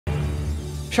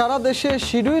সারা দেশে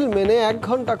শিডিউল মেনে 1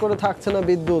 ঘন্টা করে থাকছে না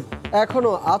বিদ্যুৎ,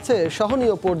 এখনো আছে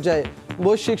সহনীয় পর্যায়ে।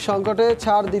 বৈশ্বিক সংকটে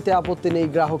ছাড় দিতে আপত্তি নেই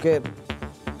গ্রাহকের।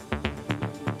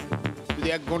 যদি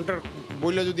 1 ঘন্টার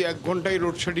বইলে যদি 1 ঘন্টায়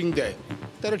লোডশেডিং দেয়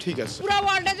তাহলে ঠিক আছে। পুরো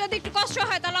ওয়ার্ল্ডে যদি একটু কষ্ট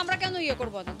হয় তাহলে আমরা কেন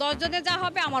করব না? 10 জনে যা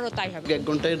হবে আমারও তাই হবে। 1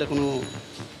 ঘন্টায় এটা কোনো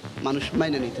মানুষ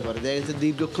মাইনে নিতে পারে, দেখা যাচ্ছে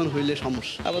দীর্ঘক্ষণ হইলে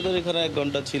সমস্যা। আমাদের এখানে 1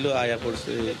 ঘন্টা ছিল, আয়া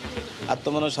পড়ছে, আর তো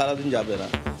মনে হয় সারাদিন যাবে না।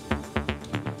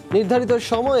 নির্ধারিত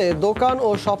সময়ে দোকান ও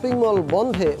শপিং মল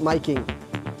বন্ধে মাইকিং।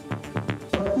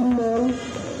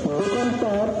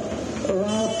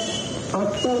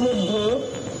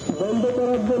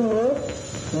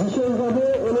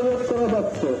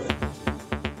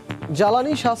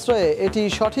 জ্বালানি সাশ্রয়ে এটি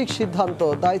সঠিক সিদ্ধান্ত,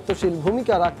 দায়িত্বশীল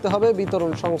ভূমিকা রাখতে হবে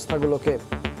বিতরণ সংস্থাগুলোকে।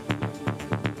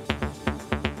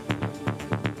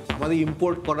 আমাদের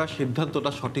ইম্পোর্ট করার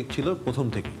সিদ্ধান্তটা সঠিক ছিল প্রথম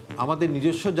থেকে। আমাদের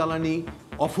নিজস্ব জ্বালানি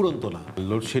অফুরন্ত না।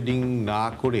 লোডশেডিং না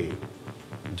করে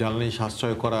জ্বালানি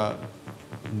সাশ্রয় করা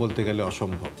বলতে গেলে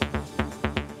অসম্ভব।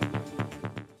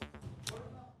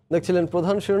 দেখছিলেন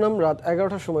প্রধান শিরোনাম, রাত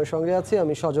 11টার সময় সঙ্গে আছি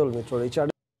আমি সজল মিত্র।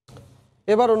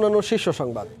 এবার অন্যান্য শীর্ষ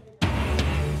সংবাদ।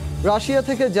 রাশিয়া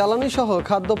থেকে জ্বালানি সহ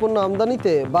খাদ্যপণ্য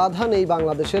আমদানিতে বাধা নেই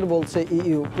বাংলাদেশের, বলছে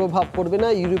ইইউ। প্রভাব পড়বে না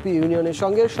ইউরোপীয় ইউনিয়নের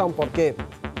সঙ্গে সম্পর্কে।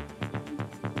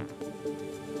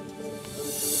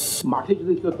 মাঠে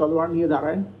যদি কেউ তলোয়ার নিয়ে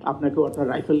দাঁড়ায়, আপনাকেও একটা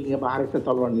রাইফেল নিয়ে বা আরেকটা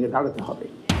তলোয়ার নিয়ে দাঁড়াতে হবে।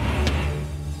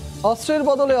 অস্ত্রের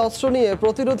বদলে অস্ত্র নিয়ে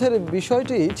প্রতিরোধের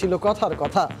বিষয়টি ছিল কথার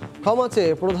কথা। ক্ষমা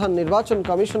চেয়ে প্রধান নির্বাচন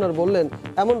কমিশনার বললেন,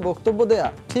 এমন বক্তব্য দেয়া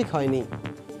ঠিক হয়নি।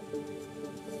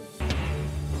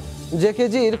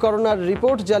 জেকেজির করোনার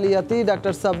রিপোর্ট জালিয়াতি,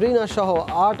 ডাক্তার সাবরিনা সহ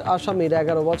 8 আসামির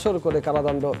 11 বছর করে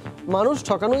কারাদণ্ড। মানুষ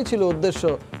ঠকানোই ছিল উদ্দেশ্য,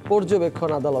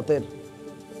 পর্যবেক্ষণ আদালতের।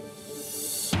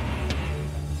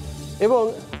 এবং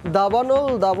দাবানল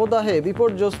দাবদাহে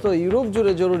বিপর্যস্ত ইউরোপ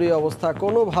জুড়ে জরুরি অবস্থা,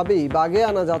 কোনোভাবেই বাগে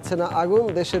আনা যাচ্ছে না আগুন।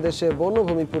 দেশে দেশে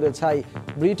বনভূমি পুড়ে ছাই।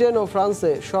 ব্রিটেন ও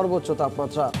ফ্রান্সে সর্বোচ্চ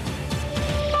তাপমাত্রা।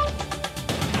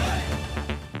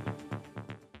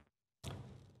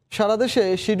 সারা দেশে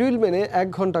শিডিউল মেনে 1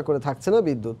 ঘন্টা করে থাকছে না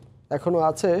বিদ্যুৎ, এখনো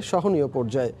আছে সহনীয়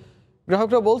পর্যায়ে।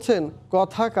 গ্রাহকরা বলছেন,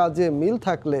 কথা কাজে মিল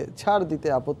থাকলে ছাড় দিতে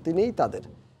আপত্তি নেই তাদের।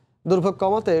 দুর্ভোগ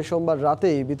কমাতে সোমবার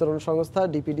রাতেই বিতরণ সংস্থা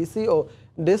ডিপিডিসি ও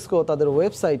ডেসকো তাদের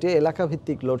ওয়েবসাইটে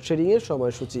এলাকাভিত্তিক লোডশেডিংয়ের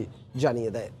সময়সূচি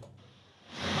জানিয়ে দেয়।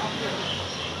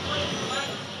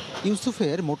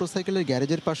 ইউসুফের মোটরসাইকেলের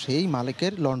গ্যারেজের পাশেই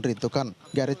মালিকের লন্ড্রির দোকান।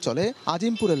 গ্যারেজ চলে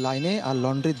আজিমপুরের লাইনে, আর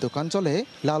লন্ড্রির দোকান চলে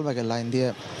লালবাগের লাইন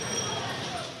দিয়ে।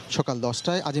 সকাল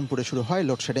 10টায় আজিমপুরে শুরু হয়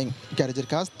লোডশেডিং। গ্যারেজের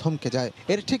কাজ থমকে যায়।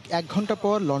 এর ঠিক 1 ঘন্টা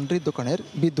পর লন্ড্রির দোকানের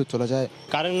বিদ্যুৎ চলে যায়।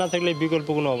 কারেন্ট না থাকলে বিকল্প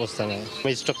কোনো অবস্থা নেই,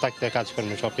 স্টক থাকতে কাজ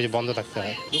করবে, সবকিছু বন্ধ থাকতে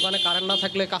হয়। দোকানে কারেন্ট না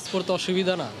থাকলে কাজ করতে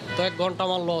অসুবিধা না, তো 1 ঘন্টা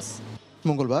আমার লস।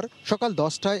 মঙ্গলবার সকাল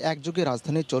 10টায় একযোগে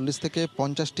রাজধানীর 40 থেকে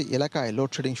 50টি এলাকায়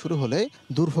লোডশেডিং শুরু হলে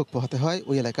দুর্ভোগ পোহাতে হয়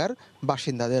ওই এলাকার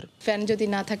বাসিন্দাদের। ফ্যান যদি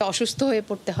না থাকে অসুস্থ হয়ে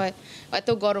পড়তে হয়, এত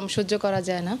গরম সহ্য করা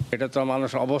যায় না। এটা তো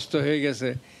মানুষ অবস্থা হয়ে গেছে,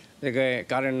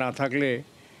 কারেন্ট না থাকলে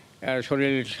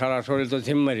সারা শরীর তো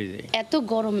ঝিম মারি যায়। এত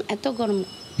গরম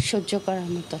সহ্য করার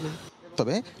মতো না।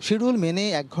 তবে শিডিউল মেনে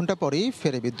 1 ঘন্টা পরেই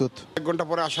ফেরে বিদ্যুৎ। 1 ঘন্টা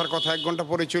পরে আসার কথা 1 ঘন্টা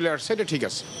পরে চলে আসছে, এটা ঠিক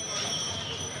আছে।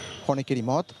 অনেকেরই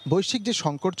মত, বৈশ্বিক যে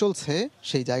সংকট চলছে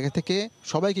সেই জায়গা থেকে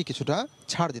সবাইকে কিছুটা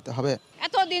ছাড় দিতে হবে।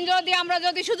 এতদিন যদি আমরা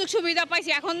সুযোগ সুবিধা পাইছি,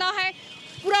 এখন না হয়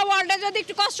পুরো ওয়ার্ল্ডে যদি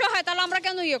একটু কষ্ট হয় তাহলে আমরা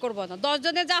কেন করব না? 10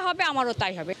 জনে যা হবে আমারও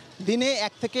তাই হবে। দিনে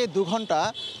 1 থেকে 2 ঘন্টা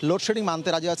লোডশেডিং মানতে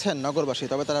রাজি আছেন নগরবাসী।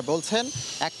 তবে তারা বলছেন,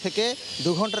 1 থেকে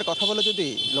 2 ঘন্টার কথা বলে যদি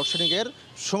লোডশেডিংয়ের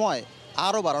সময়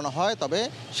আরও বাড়ানো হয় তবে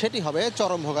সেটি হবে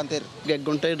চরম ভোগান্তির। 1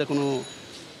 ঘন্টায় এটা কোনো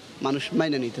মানুষ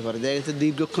মাইনে নিতে পারে, দেখা যাচ্ছে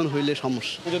দীর্ঘক্ষণ হইলে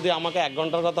সমস্যা। যদি আমাকে 1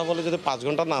 ঘন্টার কথা বলে যদি 5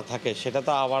 ঘন্টা না থাকে, সেটা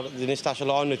তো আবার জিনিসটা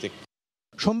আসলে অনৈতিক।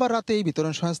 সোমবার রাতে এই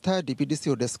বিতরণ সংস্থা ডিপিডিসি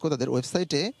ও ডেসকো তাদের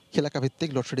ওয়েবসাইটে এলাকাভিত্তিক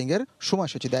লোডশেডিংয়ের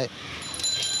সময়সূচি দেয়।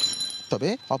 তবে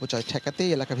অপচয় ঠেকাতে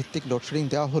এলাকাভিত্তিক লোডশেডিং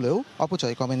দেওয়া হলেও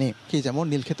অপচয় কমেনি। কি যেমন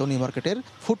নীলক্ষেত নিউ মার্কেটের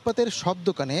ফুটপাতের সব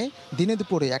দোকানে দিনে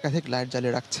দুপুরে একাধিক লাইট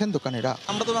জ্বালিয়ে রাখছেন দোকানেরা।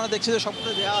 আমরা তো দেখছি যে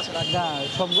সবগুলো দেওয়া আছে, না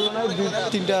সবগুলো নয়,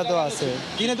 2-3টা তো আছে।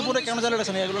 দিনে দুপুরে কেন জ্বালিয়ে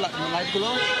রাখছেন এগুলো লাইটগুলো?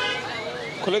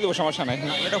 খুলে দেবো, সমস্যা নাই।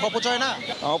 এটা অপচয় না?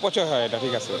 অপচয় হয়, এটা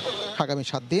ঠিক আছে। আগামী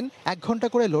 7 দিন 1 ঘন্টা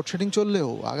করে লোডশেডিং চললেও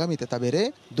আগামীতে তা বেড়ে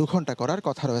 2 ঘন্টা করার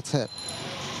কথা রয়েছে।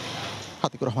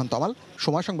 হাতিকুর রহমান তমাল,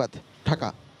 সময় সংবাদ, ঢাকা।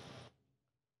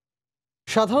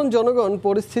 সাধারণ জনগণ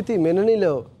পরিস্থিতি মেনে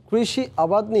নিলেও কৃষি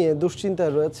আবাদ নিয়ে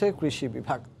দুশ্চিন্তায় রয়েছে কৃষি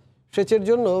বিভাগ। সেচের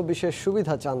জন্য বিশেষ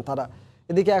সুবিধা চান তারা।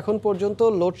 এদিকে এখন পর্যন্ত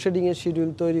লোডশেডিংয়ের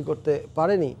শিডিউল তৈরি করতে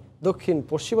পারেনি দক্ষিণ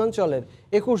পশ্চিমাঞ্চলের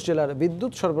 21 জেলার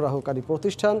বিদ্যুৎ সরবরাহকারী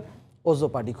প্রতিষ্ঠান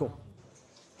সোমপাডোকিও।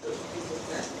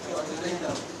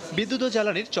 বিদ্যুৎ ও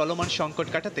জ্বালানির চলমান সংকট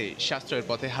কাটাতে সাশ্রয়ের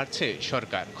পথে হাঁটছে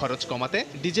সরকার। খরচ কমাতে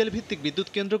ডিজেল ভিত্তিক বিদ্যুৎ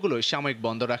কেন্দ্রগুলো সাময়িক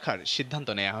বন্ধ রাখার সিদ্ধান্ত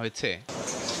নেওয়া হয়েছে।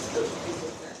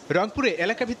 রংপুরে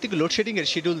এলাকাভিত্তিক লোডশেডিং এর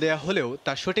শিডিউল দেওয়া হলেও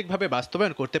তা সঠিকভাবে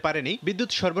বাস্তবায়ন করতে পারেনি বিদ্যুৎ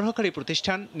সরবরাহকারী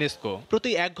প্রতিষ্ঠান নেসকো। প্রতি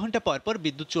 1 ঘন্টা পর পর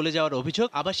বিদ্যুৎ চলে যাওয়ার অভিযোগ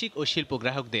আবাসিক ও শিল্প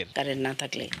গ্রাহকদের। কারেন্ট না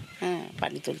থাকলে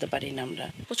পানি তুলতে পারি না আমরা।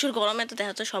 প্রচুর গরমে তো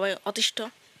দেখা যাচ্ছে সবাই অতিষ্ঠ।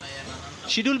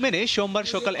 শিডিউল মেনে সোমবার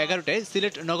সকাল 11টায়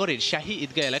সিলেট নগরীর শাহী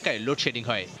ঈদগাহ এলাকায় লোডশেডিং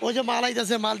হয়। ওই যে মাল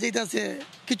আইতাছে, মাল যাইতাছে,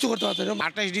 কিছু করতে পারছে না।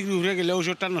 28 ডিগ্রি উঠে গেলে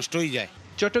ওষুধটা নষ্ট হয়ে যায়।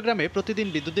 চট্টগ্রামে প্রতিদিন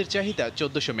বিদ্যুতের চাহিদা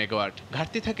 1400 মেগাওয়াট,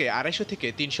 ঘাটতি থাকে 250 থেকে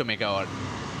 300 মেগাওয়াট।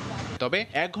 তবে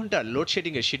 1 ঘন্টার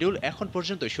লোডশেডিং এর শিডিউল এখন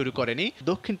পর্যন্ত শুরু করেনি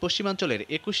দক্ষিণ পশ্চিমাঞ্চলের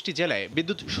 21টি জেলায়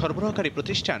বিদ্যুৎ সরবরাহকারী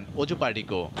প্রতিষ্ঠান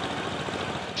ওজোপার্ডিকো।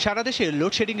 সারা দেশে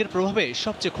লোডশেডিং এর প্রভাবে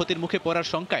সবচেয়ে ক্ষতির মুখে পড়ার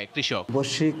শঙ্কায় কৃষক।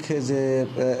 বৈশ্বিক যে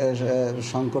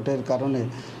সংকটের কারণে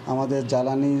আমাদের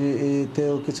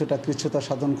জ্বালানিতেও কিছুটা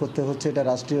সাধন করতে হচ্ছে। এটা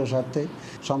রাষ্ট্রীয় স্বার্থে।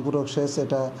 সম্পূরক সেচ,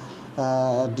 এটা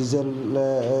ডিজেল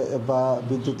বা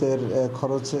বিদ্যুতের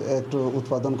খরচ একটু,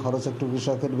 উৎপাদন খরচ একটু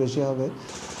কৃষকের বেশি হবে।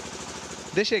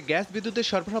 দেশে গ্যাস বিদ্যুতের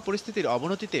সরবরাহ পরিস্থিতির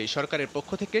অবনতিতে সরকারের পক্ষ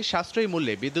থেকে সাশ্রয়ী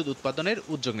মূল্যে বিদ্যুৎ উৎপাদনের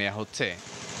উদ্যোগ নেওয়া হচ্ছে।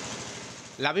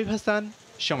 লাবিব হাসান,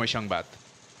 সময় সংবাদ।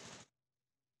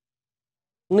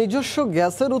 নিজস্ব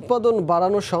গ্যাসের উৎপাদন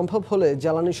বাড়ানো সম্ভব হলে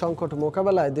জ্বালানি সংকট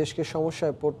মোকাবেলায় দেশকে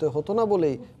সমস্যায় পড়তে হতো না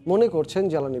বলেই মনে করছেন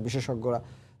জ্বালানি বিশেষজ্ঞরা।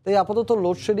 তাই আপাতত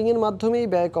লোডশেডিংয়ের মাধ্যমেই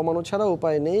ব্যয় কমানো ছাড়া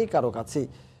উপায় নেই কারো কাছেই।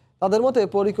 তাদের মতে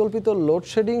পরিকল্পিত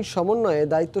লোডশেডিং সমন্বয়ে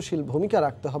দায়িত্বশীল ভূমিকা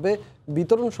রাখতে হবে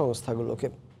বিতরণ সংস্থাগুলোকে।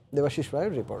 দেবাশিস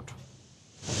রায়ের রিপোর্ট।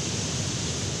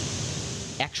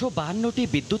 152টি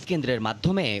বিদ্যুৎ কেন্দ্রের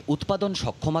মাধ্যমে উৎপাদন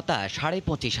সক্ষমতা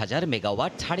 25,500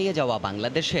 মেগাওয়াট ছাড়িয়ে যাওয়া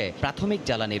বাংলাদেশে প্রাথমিক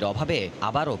জ্বালানির অভাবে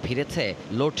আবারও ফিরেছে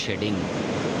লোডশেডিং।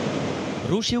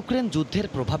 রুশ ইউক্রেন যুদ্ধের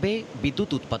প্রভাবে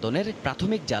বিদ্যুৎ উৎপাদনের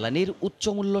প্রাথমিক জ্বালানির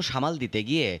উচ্চমূল্য সামাল দিতে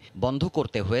গিয়ে বন্ধ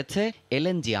করতে হয়েছে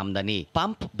এলএনজি আমদানি।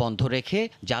 পাম্প বন্ধ রেখে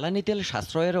জ্বালানি তেল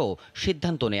সাশ্রয়েরও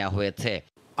সিদ্ধান্ত নেওয়া হয়েছে।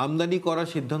 আমদানি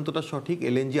করার সিদ্ধান্তটা সঠিক।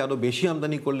 এলএনজি আরো বেশি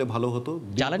আমদানি করলে ভালো হতো।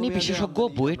 জ্বালানি বিশেষজ্ঞ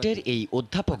বুয়েটের এই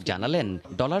অধ্যাপক জানালেন,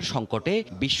 ডলার সংকটে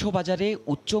বিশ্ববাজারে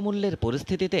উচ্চ মূল্যের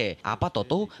পরিস্থিতিতে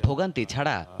আপাতত ভোগান্তি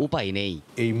ছাড়া উপায় নেই।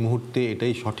 এই মুহূর্তে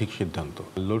এটাই সঠিক সিদ্ধান্ত।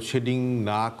 লোডশেডিং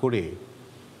না করে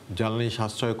জ্বালানি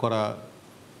সাশ্রয় করা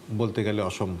বলতে গেলে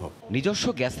অসম্ভব। নিজস্ব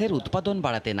গ্যাসের উৎপাদন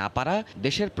বাড়াতে না পারা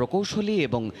দেশের প্রকৌশলী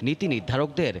এবং নীতি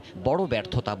নির্ধারকদের বড়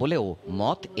ব্যর্থতা বলেও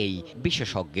মত এই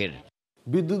বিশেষজ্ঞের।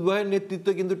 বিদ্যুৎ বহের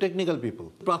নেতৃত্বে কিন্তু টেকনিক্যাল পিপল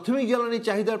প্রাথমিক জ্বালানি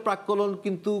চাহিদার প্রাক্কলন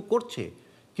কিন্তু করছে,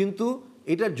 কিন্তু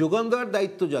এটা যোগান দেওয়ার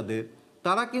দায়িত্ব যাদের,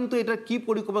 তারা কিন্তু এটা কি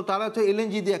পরিকল্পনা, তারা হচ্ছে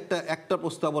এলএনজি দিয়ে একটা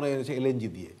প্রস্তাবনা এনেছে। এলএনজি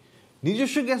দিয়ে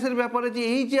নিজস্ব গ্যাসের ব্যাপারে যে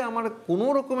এই যে আমার কোনো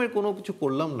রকমের কোনো কিছু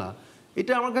করলাম না,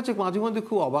 এটা আমার কাছে মাঝে মধ্যে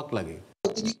খুব অবাক লাগে।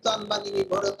 অতিরিক্ত আমদানি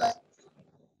নির্ভরতায়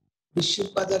বিশ্ব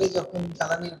বাজারে যখন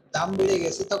জ্বালানির দাম বেড়ে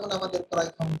গেছে তখন আমাদের ক্রয়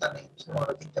ক্ষমতা নেই,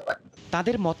 আমরা কিনতে পারি।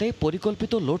 তাদের মতে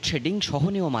পরিকল্পিত লোডশেডিং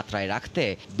সহনীয় মাত্রায় রাখতে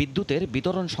বিদ্যুতের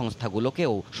বিতরণ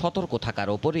সংস্থাগুলোকেও সতর্ক থাকার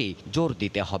ওপরই জোর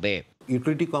দিতে হবে।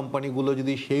 ইউটিলিটি কোম্পানিগুলো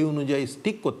যদি সেই অনুযায়ী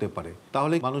স্টিক করতে পারে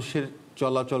তাহলে মানুষের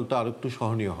চলাচলটা আরো একটু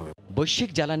সহনীয় হবে।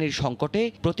 বৈশ্বিক জ্বালানির সংকটে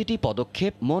প্রতিটি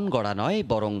পদক্ষেপ মন গড়া নয়,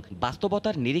 বরং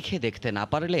বাস্তবতার নিরিখে দেখতে না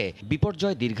পারলে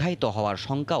বিপর্যয় দীর্ঘায়িত হওয়ার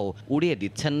শঙ্কাও উড়িয়ে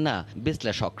দিচ্ছেন না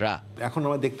বিশ্লেষকরা। এখন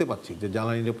আমরা দেখতে পাচ্ছি যে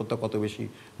জ্বালানি নিরাপত্তা কত বেশি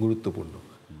গুরুত্বপূর্ণ।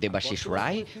 দেবাশিস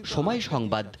রায়, সময়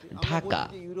সংবাদ, ঢাকা।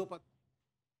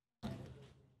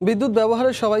 বিদ্যুৎ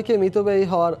ব্যবহারে সবাইকে মিতব্যয়ী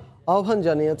হওয়ার আহ্বান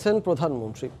জানিয়েছেন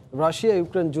প্রধানমন্ত্রী। রাশিয়া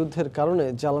ইউক্রেন যুদ্ধের কারণে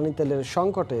জ্বালানি তেলের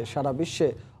সংকটে সারা বিশ্বে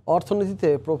অর্থনীতিতে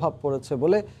প্রভাব পড়েছে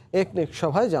বলে একনেক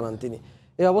সভায় জানান তিনি।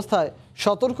 এই অবস্থায়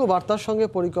সতর্ক বার্তার সঙ্গে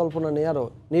পরিকল্পনা নেয়ারও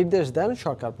নির্দেশ দেন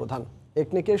সরকার প্রধান।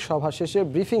 একনেকের সভা শেষে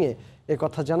ব্রিফিংয়ে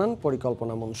একথা জানান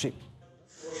পরিকল্পনা মন্ত্রী।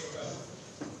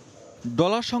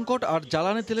 ডলার সংকট আর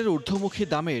জ্বালানি তেলের ঊর্ধ্বমুখী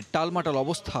দামে টালমাটাল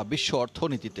অবস্থা বিশ্ব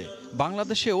অর্থনীতিতে,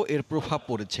 বাংলাদেশেও এর প্রভাব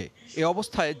পড়েছে। এ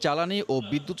অবস্থায় জ্বালানি ও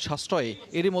বিদ্যুৎ সাশ্রয়ে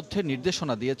এরই মধ্যে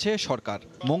নির্দেশনা দিয়েছে সরকার।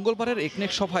 মঙ্গলবারের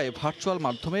একনেক সভায় ভার্চুয়াল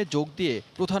মাধ্যমে যোগ দিয়ে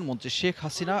প্রধানমন্ত্রী শেখ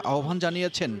হাসিনা আহ্বান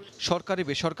জানিয়েছেন সরকারি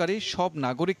বেসরকারি সব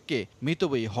নাগরিককে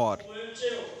মিতব্যয়ী হওয়ার।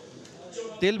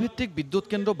 তেলভিত্তিক বিদ্যুৎ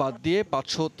কেন্দ্র বাদ দিয়ে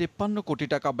 553 কোটি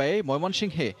টাকা ব্যয়ে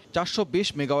ময়মনসিংহে 420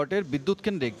 মেগাওয়াটের বিদ্যুৎ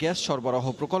কেন্দ্রে গ্যাস সরবরাহ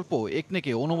প্রকল্প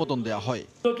একনেকে অনুমোদন দেওয়া হয়।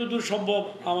 যতদূর সম্ভব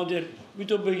আমাদের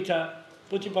মিতব্যয়িতা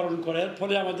প্রতিপালন করার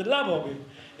ফলে আমাদের লাভ হবে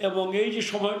এবং এই যে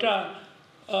সময়টা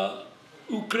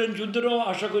ইউক্রেন যুদ্ধেরও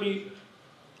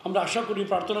আমরা আশা করি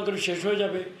প্রার্থনা করি শেষ হয়ে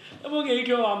যাবে এবং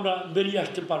এইটাও আমরা বেরিয়ে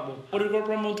আসতে পারবো।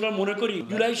 পরিকল্পনা মন্ত্রণালয় মনে করি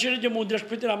জুলাই শেষে যে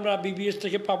মুদ্রাস্ফীতি আমরা বিবিএস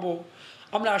থেকে পাবো,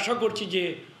 আমরা আশা করছি যে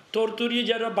তরতরিয়ে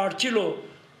যারা বাড়ছিল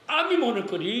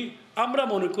আমরা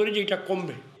মনে করি যে এটা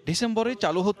কমবে। ডিসেম্বরে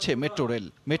চালু হচ্ছে মেট্রো রেল।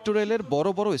 মেট্রো রেলের বড়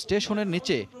বড় স্টেশনের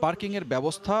নিচে পার্কিংয়ের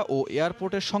ব্যবস্থা ও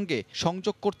এয়ারপোর্টের সঙ্গে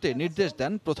সংযোগ করতে নির্দেশ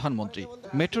দেন প্রধানমন্ত্রী।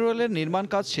 মেট্রো রেলের নির্মাণ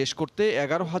কাজ শেষ করতে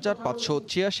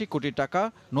 11,586 কোটি টাকা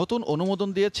নতুন অনুমোদন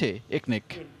দিয়েছে একনেক।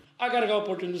 আগারগাঁও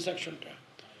পর্যন্ত সেকশনটা,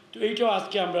 তো এইটাও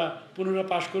আজকে আমরা পুনরায়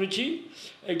পাশ করেছি।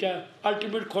 এটা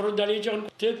আলটিমেট খরচ দাঁড়িয়েছে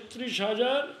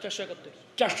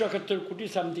 33,471 কোটি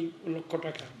সামথিং লক্ষ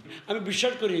টাকা। আমি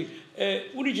বিশ্বাস করি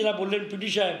উনি যেটা বললেন পিডি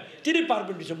সাহেব, তিনি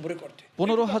পারবেন ডিসেম্বরে করতে।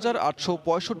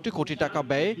 15,865 কোটি টাকা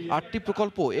ব্যয়ে 8টি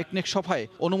প্রকল্প একনেক সভায়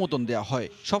অনুমোদন দেওয়া হয়।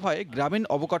 সভায় গ্রামীণ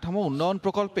অবকাঠামো উন্নয়ন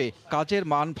প্রকল্পে কাজের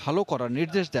মান ভালো করার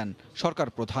নির্দেশ দেন সরকার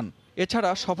প্রধান।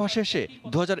 এছাড়া সভা শেষে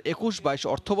 2021-22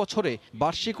 অর্থ বছরে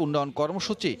বার্ষিক উন্নয়ন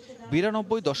কর্মসূচি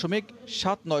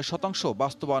 92.79%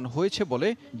 বাস্তবায়ন হয়েছে বলে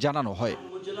জানানো হয়।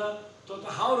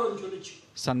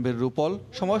 সানবীর রূপল,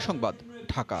 সময় সংবাদ,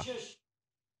 ঢাকা।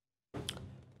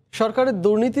 সরকারের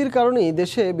দুর্নীতির কারণেই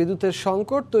দেশে বিদ্যুতের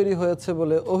সংকট তৈরি হয়েছে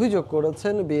বলে অভিযোগ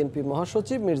করেছেন বিএনপি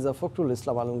মহাসচিব মির্জা ফখরুল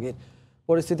ইসলাম আলমগীর।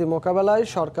 পরিস্থিতি মোকাবেলায়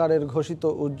সরকারের ঘোষিত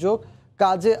উদ্যোগ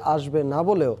কাজে আসবে না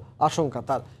বলেও আশঙ্কা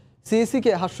তার।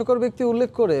 সিইসিকে হাস্যকর ব্যক্তি উল্লেখ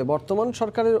করে বর্তমান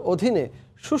সরকারের অধীনে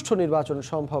সুষ্ঠু নির্বাচন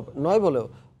সম্ভব নয় বলেও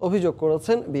অভিযোগ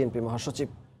করেছেন বিএনপি মহাসচিব।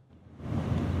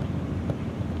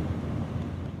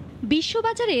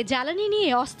 বিশ্ববাজারে জ্বালানি নিয়ে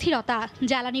অস্থিরতা,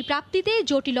 জ্বালানি প্রাপ্তিতে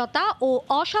জটিলতা ও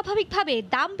অস্বাভাবিকভাবে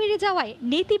দাম বেড়ে যাওয়ায়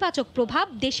নেতিবাচক প্রভাব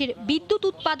দেশের বিদ্যুৎ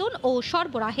উৎপাদন ও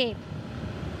সরবরাহে।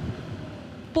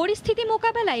 পরিস্থিতি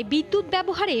মোকাবেলায় বিদ্যুৎ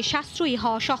ব্যবহারে সাশ্রয়ী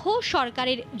হওয়া সহ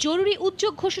সরকারের জরুরি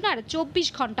উদ্যোগ ঘোষণার 24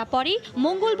 ঘণ্টা পরে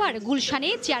মঙ্গলবার গুলশানে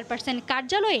চেয়ারপারসন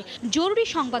কার্যালয়ে জরুরি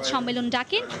সংবাদ সম্মেলন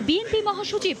ডাকেন বিএনপি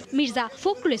মহাসচিব মির্জা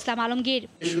ফখরুল ইসলাম আলমগীর।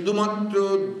 শুধুমাত্র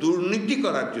দুর্নীতি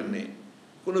করার জন্য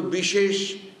কোনো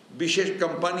বিশেষ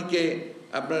কোম্পানিকে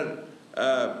আপনার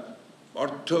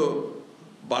অর্থ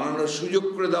বানানোর সুযোগ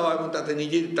করে দেওয়া এবং তাতে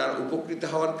নিজের তার উপকৃত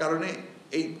হওয়ার কারণে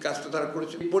এই কাজটা তারা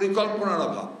করেছে। পরিকল্পনার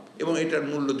অভাব এবং এটার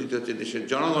মূল্য দিতে হচ্ছে দেশের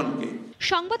জনগণকে।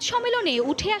 সংবাদ সম্মেলনে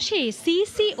উঠে আসে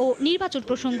সিইসি ও নির্বাচন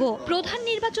প্রসঙ্গ। প্রধান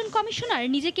নির্বাচন কমিশনার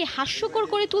নিজেকে হাস্যকর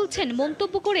করে তুলছেন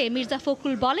মন্তব্য করে মির্জা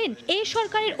ফখরুল বলেন, এই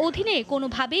সরকারের অধীনে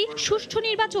কোনোভাবেই সুষ্ঠু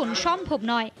নির্বাচন সম্ভব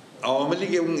নয়। আওয়ামী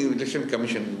লীগ এবং ইলেকশন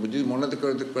কমিশন যদি মনে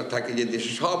করে থাকে যে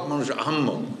দেশের সব মানুষ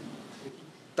আহম্মক,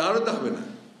 তাহলে তো হবে না।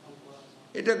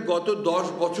 এটা গত 10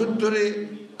 বছর ধরে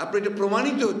আপনার এটা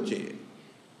প্রমাণিত হচ্ছে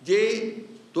যে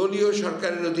দলীয়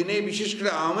সরকারের অধীনে, বিশেষ করে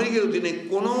আওয়ামী লীগের অধীনে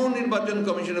কোনো নির্বাচন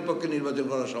কমিশনের পক্ষে নির্বাচন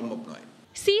করা সম্ভব নয়।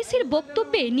 সিইসির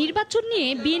বক্তব্যে নির্বাচন নিয়ে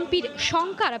বিএনপির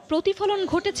শঙ্কার প্রতিফলন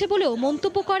ঘটেছে বলেও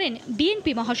মন্তব্য করেন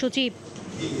বিএনপি মহাসচিব।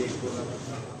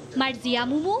 মার্জিয়া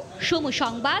মুমু, সময়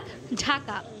সংবাদ,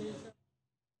 ঢাকা।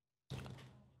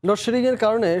 লোডশেডিংয়ের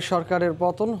কারণে সরকারের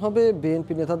পতন হবে,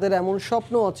 বিএনপি নেতাদের এমন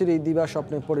স্বপ্ন অচিরেই দিবা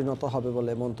স্বপ্নে পরিণত হবে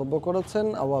বলে মন্তব্য করেছেন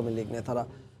আওয়ামী লীগ নেতারা।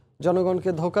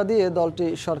 জনগণকে ধোঁকা দিয়ে দলটি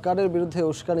সরকারের বিরুদ্ধে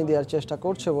উস্কানি দেওয়ার চেষ্টা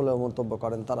করছে বলেও মন্তব্য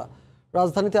করেন তারা।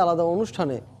 রাজধানীতে আলাদা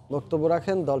অনুষ্ঠানে বক্তব্য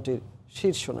রাখেন দলটির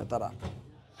শীর্ষ নেতারা।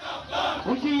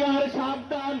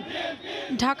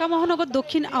 ঢাকা মহানগর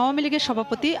দক্ষিণ আওয়ামী লীগের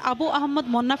সভাপতি আবু আহমদ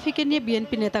মন্নাফিকে নিয়ে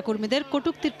বিএনপি নেতাকর্মীদের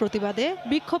কটূক্তির প্রতিবাদে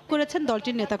বিক্ষোভ করেছেন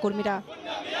দলটির নেতাকর্মীরা।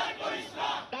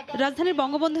 রাজধানীর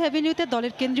বঙ্গবন্ধু অ্যাভিনিউতে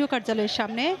দলের কেন্দ্রীয় কার্যালয়ের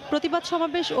সামনে প্রতিবাদ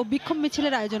সমাবেশ ও বিক্ষোভ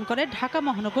মিছিলের আয়োজন করে ঢাকা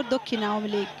মহানগর দক্ষিণ আওয়ামী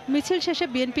লীগ। মিছিল শেষে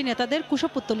বিএনপি নেতাদের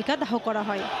কুশপুত্তলিকা দাহ করা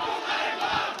হয়।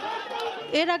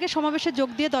 এর আগে সমাবেশে যোগ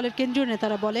দিয়ে দলের কেন্দ্রীয়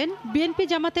নেতারা বলেন, বিএনপি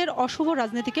জামাতের অশুভ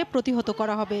রাজনীতিকে প্রতিহত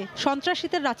করা হবে,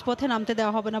 সন্ত্রাসীদের রাজপথে নামতে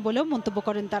দেওয়া হবে না বলেও মন্তব্য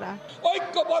করেন তারা।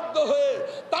 ঐক্যবদ্ধ হয়ে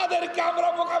তাদেরকে আমরা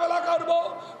মোকাবেলা করব,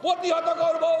 প্রতিহত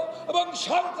করব এবং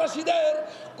সন্ত্রাসীদের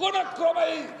কোন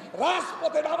ক্রমেই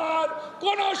রাজপথে নামার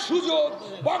কোন সুযোগ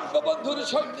বঙ্গবন্ধুর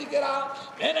সৈনিকেরা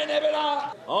মেনে নেবে না।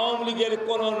 আওয়ামী লীগের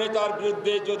কোন নেতার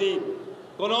বিরুদ্ধে যদি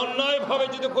কোনো অন্যায়ভাবে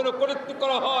যদি কোনো কটূক্তি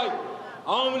করা হয়,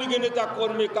 আওয়ামী লীগের নেতা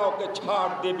কর্মী কাউকে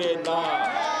ছাড় দেবে না,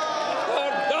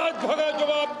 তার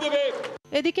জবাব দেবে।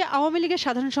 এদিকে আওয়ামী লীগের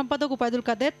সাধারণ সম্পাদক ওবায়দুল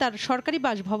কাদের তার সরকারি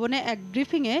বাসভবনে এক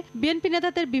ব্রিফিংয়ে বিএনপি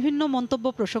নেতাদের বিভিন্ন মন্তব্য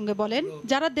প্রসঙ্গে বলেন,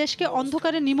 যারা দেশকে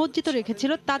অন্ধকারে নিমজ্জিত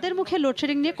রেখেছিল তাদের মুখে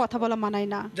লোডশেডিং নিয়ে কথা বলা মানায়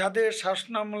না। যাদের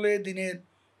শাসনামলে দিনের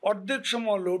অর্ধেক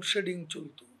সময় লোডশেডিং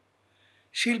চলত,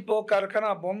 শিল্প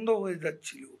কারখানা বন্ধ হয়ে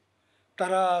যাচ্ছিল,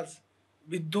 তারা আজ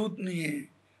বিদ্যুৎ নিয়ে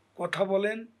কথা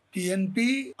বলেন। বিএনপি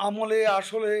আমলে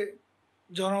আসলে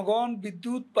জনগণ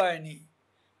বিদ্যুৎ পায়নি,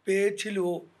 পেয়েছিল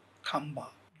খাম্বা।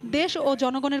 দেশ ও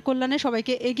জনগণের কল্যাণে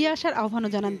সবাইকে এগিয়ে আসার আহ্বানও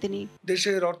জানান তিনি।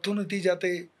 দেশের অর্থনীতি যাতে।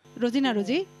 রোজিনা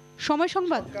রোজি, সময়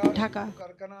সংবাদ, ঢাকা।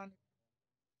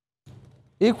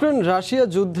 ইউক্রেন রাশিয়া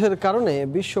যুদ্ধের কারণে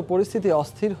বিশ্ব পরিস্থিতি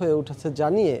অস্থির হয়ে উঠেছে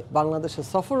জানিয়ে বাংলাদেশে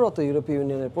সফররত ইউরোপীয়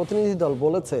ইউনিয়নের প্রতিনিধি দল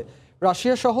বলেছে,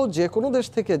 রাশিয়া সহ যে কোনো দেশ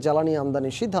থেকে জ্বালানি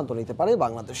আমদানির সিদ্ধান্ত নিতে পারে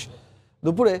বাংলাদেশ।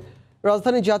 দুপুরে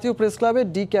রাজধানী জাতীয় প্রেস ক্লাবে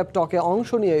ডি ক্যাপ টকে অংশ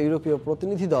নিয়ে ইউরোপীয়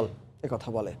প্রতিনিধি দল একথা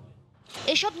বলে।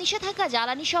 এসব নিষেধাজ্ঞা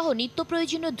জ্বালানি সহ নিত্য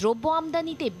প্রয়োজনীয় দ্রব্য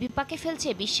আমদানিতে বিপাকে ফেলছে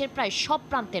বিশ্বের প্রায় সব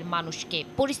প্রান্তের মানুষকে।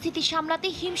 পরিস্থিতি সামলাতে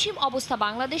হিমশিম অবস্থা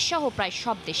বাংলাদেশ সহ প্রায়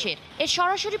সব দেশের। এর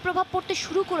সরাসরি প্রভাব পড়তে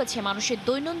শুরু করেছে মানুষের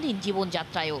দৈনন্দিন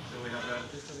জীবনযাত্রায়ও।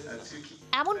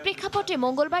 এমন প্রেক্ষাপটে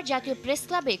মঙ্গলবার জাতীয় প্রেস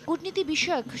ক্লাবে কূটনীতি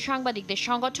বিষয়ক সাংবাদিকদের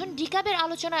সংগঠন ডিক্যাবের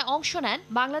আলোচনায় অংশ নেন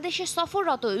বাংলাদেশের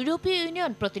সফররত ইউরোপীয়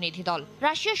ইউনিয়ন প্রতিনিধি দল।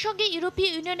 রাশিয়ার সঙ্গে ইউরোপীয়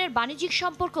ইউনিয়নের বাণিজ্যিক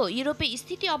সম্পর্ক ইউরোপে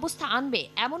স্থিতি অবস্থা আনবে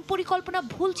এমন পরিকল্পনা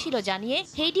ভুল ছিল জানিয়ে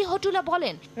হেইডি হটুলা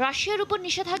বলেন, রাশিয়ার উপর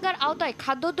নিষেধাজ্ঞার আওতায়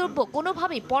খাদ্যদ্রব্য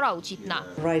কোনোভাবেই পড়া উচিত না।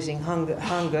 Rising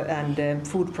hunger and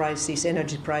food prices,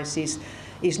 energy prices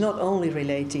is not only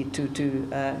related to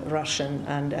Russian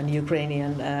and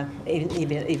Ukrainian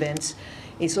events.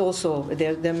 It's also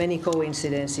there are many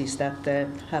coincidences that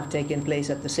have taken place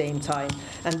at the same time.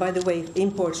 And by the way,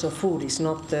 imports of food is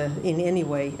not in any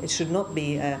way, it should not be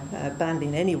banned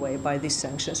in any way by this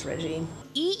sanctions regime.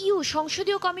 EU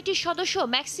সংসদীয় কমিটির সদস্য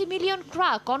Maximilian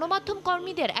ক্রা গণমাধ্যম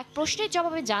কর্মীদের এক প্রশ্নের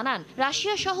জবাবে জানান,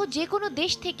 Russia সহ যে কোনো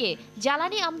দেশ থেকে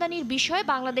জ্বালানি আমদানির বিষয়ে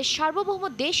বাংলাদেশ সার্বভৌম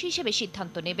দেশ হিসেবে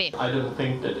সিদ্ধান্ত নেবে। I don't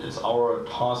think that it's our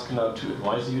task now to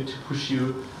advise you, to push you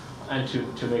and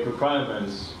to make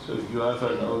requirements. So you have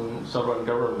an own sovereign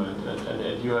government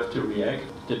and you have to react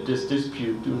that this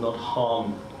dispute do not harm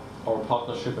our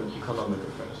partnership and economic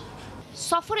affairs.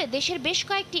 সফরে দেশের বেশ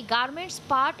কয়েকটি garments,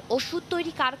 পাট, ওষুধ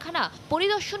তৈরি কারখানা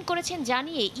পরিদর্শন করেছেন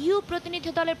জানিয়ে ইইউ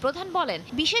প্রতিনিধি দলের প্রধান বলেন,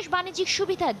 বিশেষ বাণিজ্যিক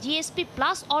সুবিধা জিএসপি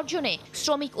প্লাস অর্জনে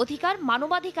শ্রমিক অধিকার,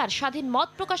 মানবাধিকার, স্বাধীন মত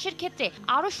প্রকাশের ক্ষেত্রে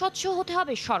আরও স্বচ্ছ হতে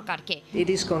হবে সরকারকে। It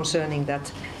is concerning that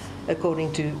according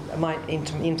to my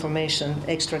information,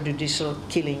 extrajudicial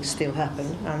killings still happen,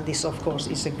 and this of course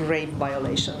is a grave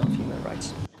violation of human rights.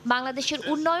 বাংলাদেশের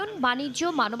উন্নয়ন, বাণিজ্য,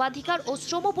 মানবাধিকার ও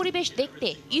শ্রম পরিবেশ দেখতে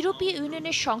ইউরোপীয়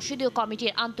ইউনিয়নের সংসদীয়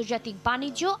কমিটির আন্তর্জাতিক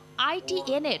বাণিজ্য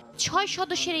ITN এর 6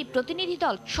 সদস্যের এই প্রতিনিধি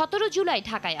দল 17 জুলাই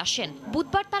ঢাকায় আসেন।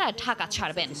 বুধবার তারা ঢাকা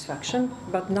ছাড়বেন।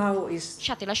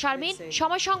 শাতিলা শারমিন,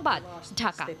 সময় সংবাদ,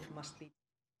 ঢাকা।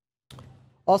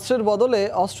 অস্ত্রের বদলে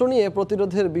অস্ত্র নিয়ে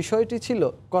প্রতিরোধের বিষয়টি ছিল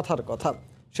কথার কথা,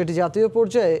 সেটি জাতীয়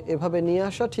পর্যায়ে এভাবে নিয়ে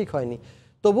আসা ঠিক হয়নি।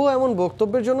 তবুও এমন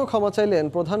বক্তব্যের জন্য ক্ষমা চাইলেন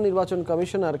প্রধান নির্বাচন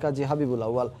কমিশনার কাজী হাবিবুল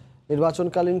আউয়াল।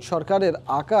 নির্বাচনকালীন সরকারের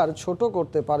আকার ছোট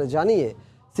করতে পারে জানিয়ে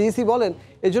সিইসি বলেন,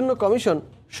 এজন্য কমিশন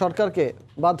সরকারকে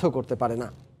বাধ্য করতে পারে না।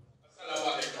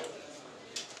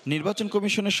 নির্বাচন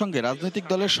কমিশনের সঙ্গে রাজনৈতিক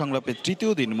দলের সংলাপের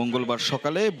তৃতীয় দিন মঙ্গলবার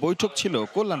সকালে বৈঠক ছিল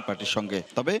কল্যাণ পার্টির সঙ্গে।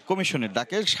 তবে কমিশনের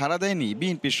ডাকে সাড়া দেয়নি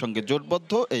বিএনপির সঙ্গে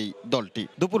জোটবদ্ধ এই দলটি।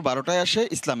 দুপুর 12টায় আসে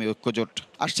ইসলামী ঐক্যজোট।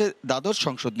 আসছে দ্বাদশ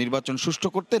সংসদ নির্বাচন সুষ্ঠু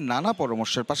করতে নানা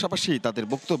পরামর্শের পাশাপাশি তাদের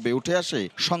বক্তব্যে উঠে আসে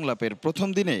সংলাপের প্রথম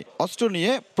দিনে অস্ত্র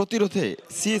নিয়ে প্রতিরোধে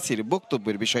সিএসির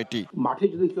বক্তব্যের বিষয়টি। মাঠে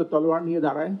যদি কেউ তলোয়ার নিয়ে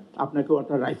দাঁড়ায়, আপনাকে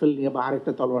একটা রাইফেল নিয়ে বা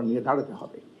আরেকটা তলোয়ার নিয়ে দাঁড়াতে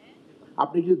হবে।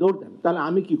 আপনি যদি দৌড় দেন তাহলে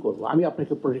আমি কি করব? আমি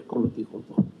আপনাকে প্রোটেক্ট করবো, কি করব?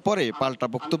 পরে পাল্টা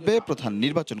বক্তব্যে প্রধান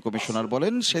নির্বাচন কমিশনার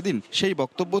বলেন, সেদিন সেই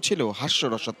বক্তব্য ছিল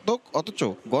হাস্যরসাত্মক, অথচ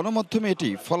গণমাধ্যমে এটি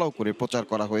ফলাও করে প্রচার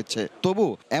করা হয়েছে। তবু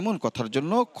এমন কথার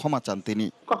জন্য ক্ষমা চান তিনি।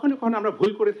 কখনো কখনো আমরা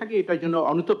ভুল করে থাকি, এটার জন্য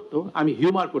অনুতপ্ত। আমি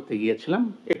হিউমার করতে গিয়েছিলাম,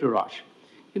 একটু রস,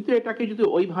 কিন্তু এটাকে যদি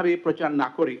ওইভাবে প্রচার না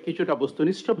করে কিছুটা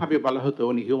বস্তুনিষ্ঠভাবে বলা হতো,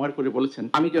 উনি হিউমার করে বলেছেন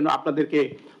আমি যেন আপনাদেরকে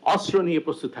অস্ত্র নিয়ে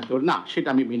প্রস্তুত থাকতে, না সেটা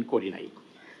আমি মিন করি নাই।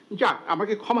 যাক,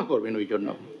 আমাকে ক্ষমা করবেন, ওই জন্য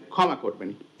ক্ষমা করবেন।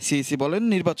 সিইসি বলেন,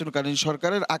 নির্বাচনকালীন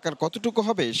সরকারের আকার কতটুকু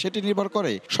হবে সেটি নির্ভর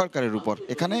করে সরকারের উপর,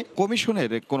 এখানে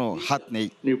কমিশনের কোনো হাত নেই।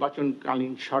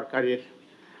 নির্বাচনকালীন সরকারের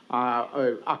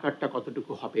আকারটা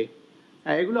কতটুকু হবে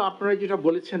এগুলো আপনারা যেটা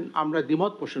বলেছেন আমরা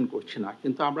দ্বিমত পোষণ করছি না,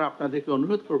 কিন্তু আমরা আপনাদেরকে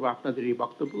অনুরোধ করবো আপনাদের এই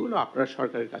বক্তব্যগুলো আপনারা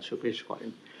সরকারের কাছে পেশ করেন,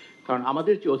 কারণ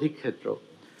আমাদের যে অধিক্ষেত্র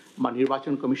বা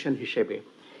নির্বাচন কমিশন হিসেবে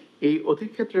এই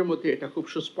অধিক্ষেত্রের মধ্যে এটা খুব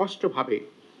সুস্পষ্টভাবে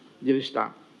জিনিসটা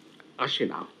আসে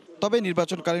না। তবে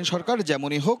নির্বাচনকালীন সরকার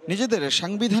যেমনই হোক নিজেদের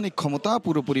সাংবিধানিক ক্ষমতা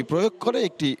পুরোপুরি প্রয়োগ করে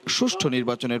একটি সুষ্ঠু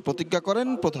নির্বাচনের প্রতিজ্ঞা করেন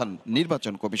প্রধান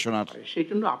নির্বাচন কমিশনার। সেই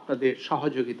জন্য আপনাদের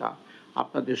সহযোগিতা,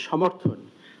 আপনাদের সমর্থন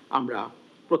আমরা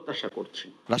প্রত্যাশা করছি।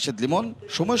 রাশেদ লিমন,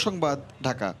 সময় সংবাদ,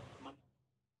 ঢাকা।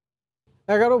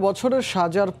 11 বছরের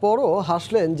সাজার পরও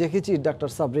হাসলেন জেকিচির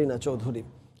ডাক্তার সাবরিনা চৌধুরী।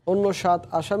 অন্য 7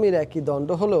 আসামির একই দণ্ড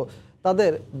হলেও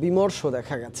তাদের বিমর্ষ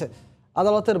দেখা গেছে।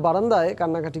 আদালতের বারান্দায়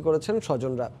কান্নাকাটি করেছেন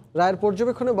স্বজনরা। রায়ের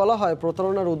পর্যবেক্ষণে বলা হয়,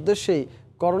 প্রতারণার উদ্দেশ্যেই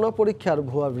করোনা পরীক্ষার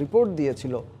ভুয়া রিপোর্ট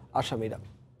দিয়েছিল আসামিরা।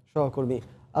 সহকর্মী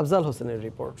আফজাল হোসেনের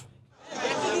রিপোর্ট।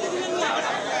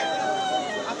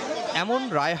 এমন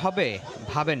রায় হবে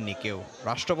ভাবেননি কেউ।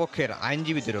 রাষ্ট্রপক্ষের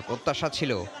আইনজীবীদেরও প্রত্যাশা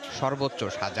ছিল সর্বোচ্চ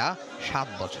সাজা 7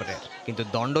 বছরের, কিন্তু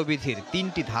দণ্ডবিধির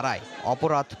 3টি ধারায়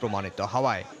অপরাধ প্রমাণিত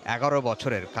হওয়ায় 11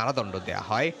 বছরের কারাদণ্ড দেয়া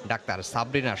হয় ডাক্তার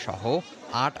সাবরিনা সহ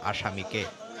 8 আসামিকে।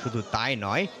 শুধু তাই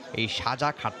নয়, এই সাজা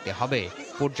খাটতে হবে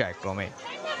পর্যায়ক্রমে।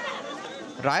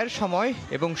 রায়ের সময়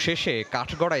এবং শেষে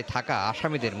কাঠগড়ায় থাকা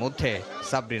আসামিদের মধ্যে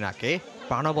সাবরিনাকে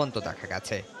প্রাণবন্ত দেখা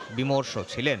গেছে। বিমর্ষ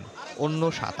ছিলেন অন্য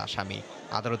 7 আসামি।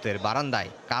 আদালতের বারান্দায়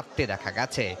কাঁদতে দেখা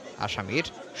গেছে আসামির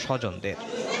স্বজনদের।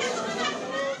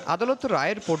 আদালত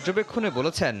রায়ের পর্যবেক্ষণে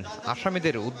বলেছেন,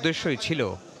 আসামিদের উদ্দেশ্যই ছিল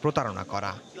প্রতারণা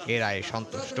করা। এ রায়ে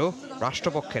সন্তুষ্ট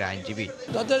রাষ্ট্রপক্ষের আইনজীবী।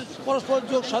 তাদের পরস্পর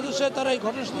যোগ সাদৃশ্যে তারা এই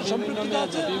ঘটনার সাথে সম্পৃক্ত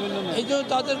আছে, এই জন্য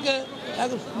তাদেরকে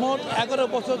মোট 11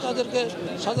 বছর তাদেরকে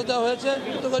সাজা দেওয়া হয়েছে,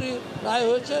 কার্যকরী রায়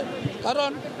হয়েছে। কারণ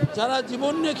যারা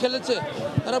জীবন নিয়ে খেলেছে,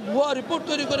 তারা ভুয়া রিপোর্ট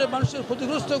তৈরি করে মানুষের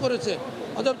ক্ষতিগ্রস্ত করেছে,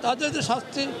 অর্থাৎ তাদের যে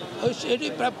শাস্তি এটি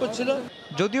প্রাপ্য ছিল।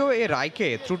 যদিও এ রায়কে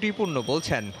ত্রুটিপূর্ণ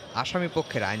বলছেন আসামি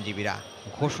পক্ষের আইনজীবীরা,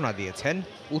 ঘোষণা দিয়েছেন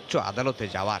উচ্চ আদালতে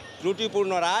যাওয়ার।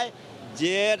 ত্রুটিপূর্ণ রায়,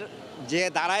 যে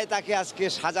দ্বারায় তাকে আজকে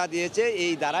সাজা দিয়েছে,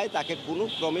 এই দ্বারায় তাকে কোনো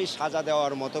ক্রমেই সাজা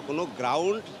দেওয়ার মতো কোনো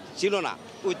গ্রাউন্ড ছিল না।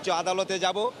 উচ্চ আদালতে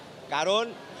যাব, কারণ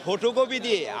ফটোকপি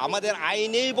দিয়ে, আমাদের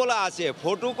আইনেই বলা আছে,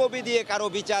 ফটোকপি দিয়ে কারো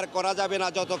বিচার করা যাবে না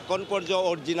যতক্ষণ পর্যন্ত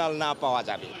অরিজিনাল না পাওয়া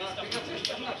যাবে।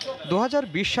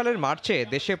 2020 সালের মার্চে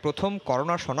দেশে প্রথম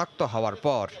করোনা শনাক্ত হওয়ার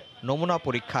পর নমুনা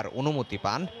পরীক্ষার অনুমতি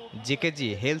পান জেকেজি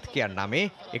হেলথ কেয়ার নামে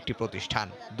একটি প্রতিষ্ঠান।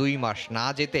 2 মাস না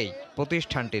যেতেই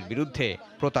প্রতিষ্ঠানটির বিরুদ্ধে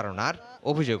প্রতারণার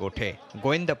অভিযোগ ওঠে।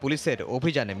 গোয়েন্দা পুলিশের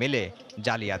অভিযানে মেলে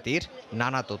জালিয়াতির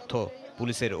নানা তথ্য।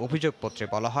 পুলিশের অভিযোগপত্রে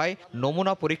বলা হয়,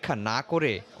 নমুনা পরীক্ষা না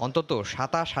করে অন্তত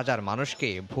 27,000 মানুষকে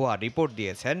ভুয়া রিপোর্ট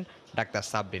দিয়েছেন ডাক্তার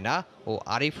সাবরিনা ও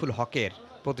আরিফুল হকের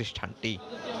প্রতিষ্ঠানটি।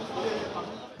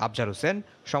 আফজার হোসেন,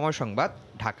 সময় সংবাদ,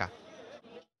 ঢাকা।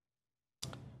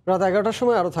 রাত 11টার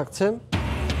সময় আরও থাকছে,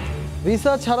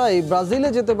 ভিসা ছাড়াই ব্রাজিলে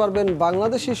যেতে পারবেন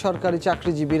বাংলাদেশি সরকারি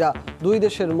চাকরিজীবীরা। 2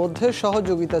 দেশের মধ্যে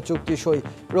সহযোগিতা চুক্তি সই,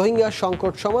 রোহিঙ্গা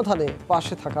সংকট সমাধানে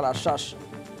পাশে থাকার আশ্বাস।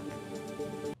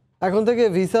 এখন থেকে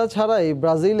ভিসা ছাড়াই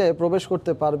ব্রাজিলে প্রবেশ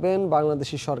করতে পারবেন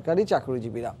বাংলাদেশি সরকারি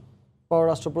চাকরিজীবীরা।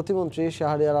 পররাষ্ট্র প্রতিমন্ত্রী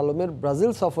শাহরিয়ার আলমের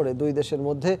ব্রাজিল সফরে 2 দেশের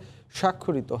মধ্যে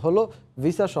স্বাক্ষরিত হলো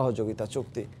ভিসা সহযোগিতা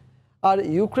চুক্তি। আর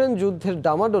ইউক্রেন যুদ্ধের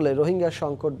ডামাডোলে রোহিঙ্গা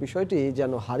সংকট বিষয়টি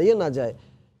যেন হারিয়ে না যায়,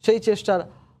 সেই চেষ্টার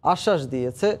আশ্বাস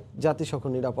দিয়েছে জাতিসংঘ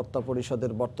নিরাপত্তা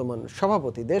পরিষদের বর্তমান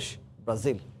সভাপতি দেশ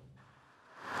ব্রাজিল।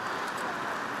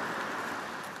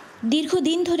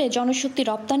 দীর্ঘদিন ধরে জনশক্তি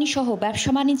রপ্তানি সহ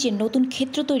ব্যবসা বাণিজ্যের নতুন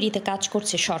ক্ষেত্র তৈরিতে কাজ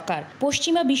করছে সরকার।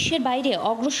 পশ্চিমা বিশ্বের বাইরে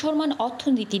অগ্রসরমান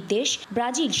অর্থনীতির দেশ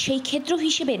ব্রাজিল সেই ক্ষেত্র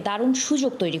হিসেবে দারুণ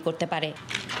সুযোগ তৈরি করতে পারে।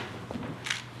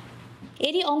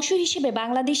 এরই অংশ হিসেবে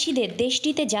বাংলাদেশিদের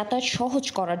দেশটিতে যাতায়াত সহজ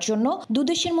করার জন্য 2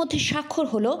 দেশের মধ্যে স্বাক্ষর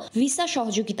হলো ভিসা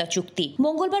সহযোগিতা চুক্তি।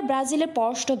 মঙ্গলবার ব্রাজিলের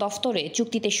পররাষ্ট্র দফতরে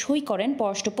চুক্তিতে সই করেন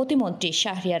পররাষ্ট্র প্রতিমন্ত্রী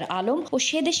শাহরিয়ার আলম ও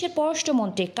সে দেশের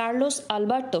পররাষ্ট্রমন্ত্রী কার্লোস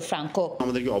আলবার্তো ফ্রাঙ্কো।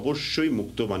 আমাদেরকে অবশ্যই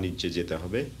মুক্ত বাণিজ্যে যেতে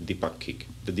হবে, দ্বিপাক্ষিক।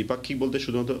 তো দ্বিপাক্ষিক বলতে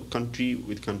শুধুমাত্র কান্ট্রি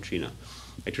উইথ কান্ট্রি না,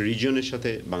 একটা রিজিয়নের সাথে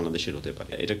বাংলাদেশের হতে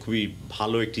পারে। এটা খুবই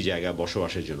ভালো একটি জায়গা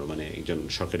বসবাসের জন্য, মানে একজন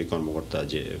সরকারি কর্মকর্তা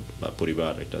যে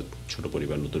পরিবার, একটা ছোট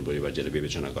পরিবার, নতুন পরিবার যেটা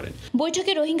বিবেচনা করেন।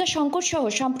 বৈঠকে রোহিঙ্গা সংকট সহ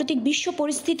সাম্প্রতিক বিশ্ব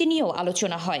পরিস্থিতি নিয়েও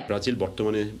আলোচনা হয়। ব্রাজিল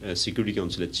বর্তমানে সিকিউরিটি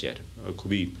কাউন্সিলের চেয়ার,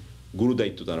 খুবই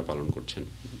গুরুদায়িত্ব তারা পালন করছেন।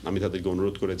 আমি তাদেরকে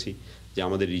অনুরোধ করেছি যে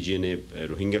আমাদের রিজিয়নে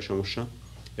রোহিঙ্গা সমস্যা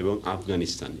এবং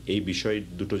আফগানিস্তান, এই বিষয়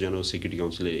দুটো যেন সিকিউরিটি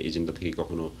কাউন্সিলের এজেন্ডা থেকে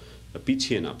কখনো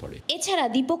পিছিয়ে না পড়ে। এছাড়া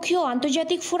দ্বিপক্ষীয়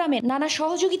আন্তর্জাতিক ফোরামে নানা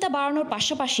সহযোগিতা বাড়ানোর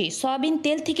পাশাপাশি সয়াবিন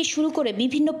তেল থেকে শুরু করে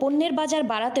বিভিন্ন পণ্যের বাজার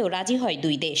বাড়াতেও রাজি হয়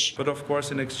 2 দেশ। But of course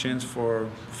in exchange for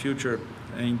future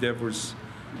endeavors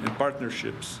and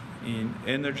partnerships in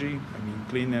energy,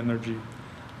 clean energy,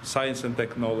 science and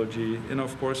technology, and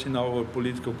of course in our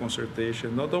political consultation,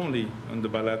 not only on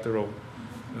the bilateral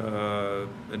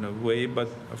in a way, but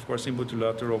of course in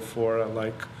multilateral fora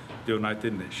like the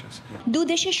United Nations. 2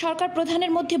 দেশের সরকার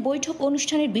প্রধানের মধ্যে বৈঠক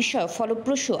অনুষ্ঠানের বিষয়ে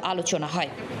ফলপ্রসূ আলোচনা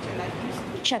হয়।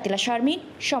 Shatila Sharmin,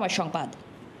 সময় সংবাদ।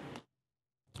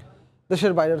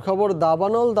 দেশের বাইরের খবর,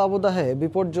 দাবানল দাবদাহে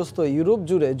বিপর্যস্ত ইউরোপ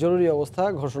জুড়ে জরুরি অবস্থা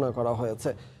ঘোষণা করা হয়েছে।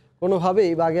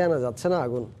 কোনোভাবেই বাগে আনা যাচ্ছে না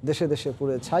আগুন। দেশে দেশে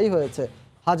পুড়ে ছাই হয়েছে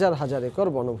হাজার হাজার একর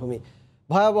বনভূমি।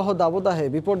 ভয়াবহ দাবদাহে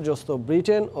বিপর্যস্ত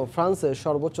ব্রিটেন ও ফ্রান্সের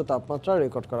সর্বোচ্চ তাপমাত্রা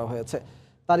রেকর্ড করা হয়েছে।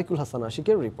 তারিকুল হাসান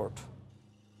আশিকের রিপোর্ট।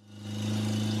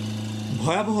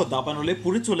 ভয়াবহ দাবানলে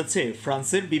পুড়ে চলেছে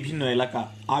ফ্রান্সের বিভিন্ন এলাকা।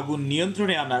 আগুন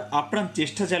নিয়ন্ত্রণে আনার আপ্রাণ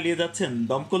চেষ্টা চালিয়ে যাচ্ছেন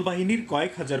দমকল বাহিনীর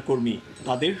কয়েক হাজার কর্মী।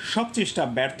 তাদের সব চেষ্টা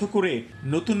ব্যর্থ করে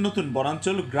নতুন নতুন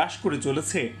বনাঞ্চল গ্রাস করে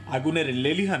চলেছে আগুনের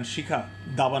লেলিহান শিখা।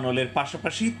 দাবানলের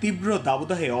পাশাপাশি তীব্র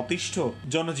দাবদাহে অতিষ্ঠ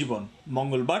জনজীবন।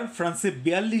 মঙ্গলবার ফ্রান্সে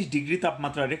 42 ডিগ্রি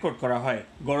তাপমাত্রা রেকর্ড করা হয়।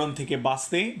 গরম থেকে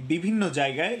বাঁচতে বিভিন্ন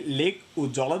জায়গায় লেক ও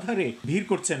জলাধারে ভিড়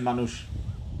করছেন মানুষ।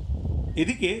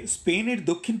 এদিকে স্পেনের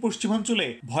দক্ষিণ পশ্চিমাঞ্চলে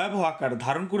ভয়াবহ আকার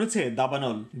ধারণ করেছে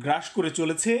দাবানল। গ্রাস করে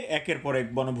চলেছে একের পর এক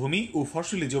বনভূমি ও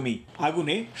ফসলি জমি।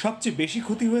 আগুনে সবচেয়ে বেশি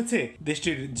ক্ষতি হয়েছে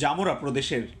দেশটির জামোরা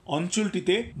প্রদেশের।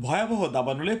 অঞ্চলটিতে ভয়াবহ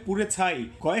দাবানলে পুড়ে ছাই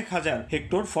কয়েক হাজার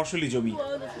হেক্টর ফসলি জমি।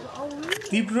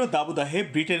 তীব্র দাবদাহে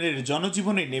ব্রিটেনের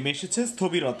জনজীবনে নেমে এসেছে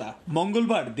স্থবিরতা।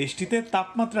 মঙ্গলবার দেশটিতে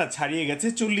তাপমাত্রা ছাড়িয়ে গেছে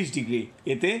 40 ডিগ্রি।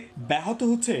 এতে ব্যাহত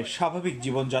হচ্ছে স্বাভাবিক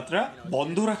জীবনযাত্রা,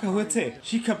 বন্ধ রাখা হয়েছে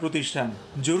শিক্ষা প্রতিষ্ঠান,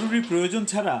 জরুরি প্রয়োজন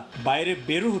ছাড়া বাইরে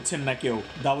বেরো হচ্ছেন না কেউ।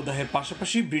 দাবদাহের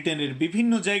পাশাপাশি ব্রিটেনের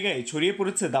বিভিন্ন জায়গায় ছড়িয়ে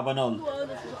পড়েছে দাবানল।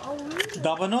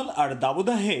 দাবানল আর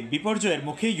দাবদাহে বিপর্যয়ের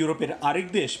মুখে ইউরোপের আরেক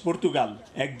দেশ পর্তুগাল।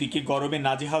 একদিকে গরমে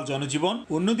নাজেহাল জনজীবন,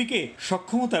 অন্যদিকে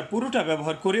সক্ষমতার পুরোটা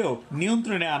ব্যবহার করেও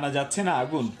নিয়ন্ত্রণে আনা যাচ্ছে না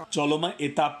আগুন। চলমান এ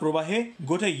তাপ প্রবাহে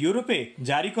গোটা ইউরোপে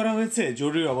জারি করা হয়েছে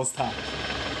জরুরি অবস্থা।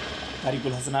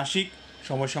 তারিকুল হাসান আশিক,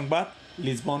 সময় সংবাদ,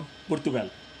 লিসবন, পর্তুগাল।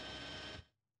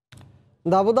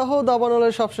 দাবদাহ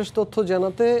দাবানলের সবশেষ তথ্য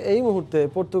জানাতে এই মুহূর্তে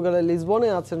পর্তুগালের লিসবনে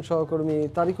আছেন সহকর্মী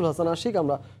তারিকুল হাসান আশিক।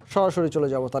 আমরা সরাসরি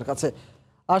চলে যাব তার কাছে।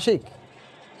 আশিক,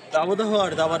 দাবদাহ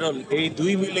আর দাবানল এই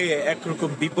দুই মিলে একরকম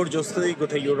বিপর্যস্তই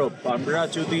গোটা ইউরোপ। আমরা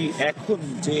যদি এখন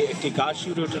যে একটি গা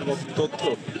শিউরেটের মতো তথ্য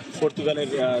পর্তুগালের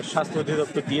স্বাস্থ্য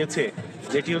অধিদপ্তর দিয়েছে,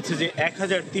 যেটি হচ্ছে যে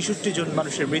 1063 জন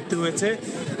মানুষের মৃত্যু হয়েছে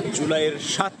জুলাইয়ের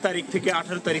 7 তারিখ থেকে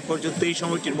 18 তারিখ পর্যন্ত, এই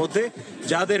সময়টির মধ্যে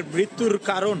যাদের মৃত্যুর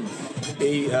কারণ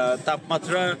এই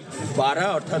তাপমাত্রা বাড়া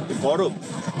অর্থাৎ গরম,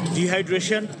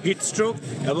 ডিহাইড্রেশন, হিটস্ট্রোক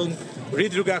এবং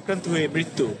হৃদরোগে আক্রান্ত হয়ে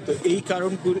মৃত্যু। তো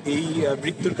এই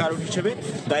মৃত্যুর কারণ হিসেবে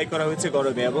দায়ী করা হয়েছে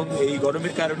গরমে, এবং এই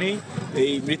গরমের কারণেই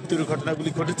এই মৃত্যুর ঘটনাগুলি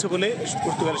ঘটেছে বলে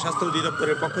পর্তুগালের স্বাস্থ্য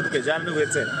অধিদপ্তরের পক্ষ থেকে জানানো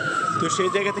হয়েছে। তো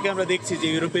সেই জায়গা থেকে আমরা দেখছি যে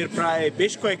ইউরোপের প্রায়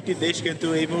বেশ কয়েকটি দেশ কিন্তু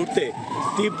এই মুহূর্তে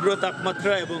তীব্র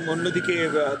তাপমাত্রা এবং অন্যদিকে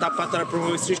তাপমাত্রার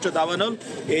প্রভাবে সৃষ্ট দাবানল,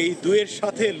 এই দুয়ের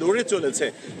সাথে লড়ে চলেছে।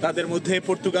 তাদের মধ্যে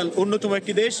পর্তুগাল অন্যতম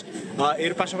একটি দেশ,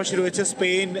 এর পাশাপাশি রয়েছে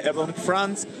স্পেন এবং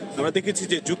ফ্রান্স। আমরা দেখেছি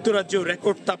যে যুক্তরাজ্যেও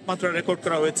রেকর্ড তাপমাত্রা রেকর্ড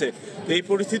করা হয়েছে। এই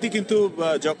পরিস্থিতি কিন্তু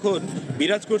যখন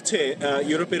বিরাজ করছে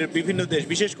ইউরোপের বিভিন্ন দেশ,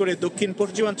 বিশেষ করে দক্ষিণ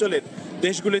পশ্চিমাঞ্চলের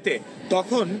দেশগুলিতে,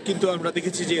 তখন কিন্তু আমরা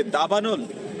দেখেছি যে দাবানল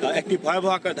একটি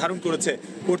ভয়াবহ আকার ধারণ করেছে।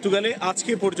 পর্তুগালে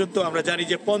আজকে পর্যন্ত আমরা জানি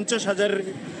যে 50,000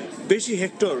 বেশি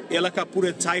হেক্টর এলাকা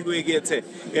পুড়ে ছাই হয়ে গিয়েছে।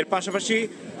 এর পাশাপাশি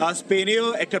স্পেনেও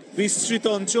একটা বিস্তৃত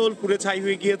অঞ্চল পুড়ে ছাই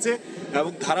হয়ে গিয়েছে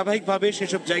এবং ধারাবাহিকভাবে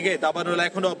সেসব জায়গায় দাবানল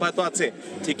এখনো অব্যাহত আছে।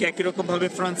 ঠিক একই রকম ভাবে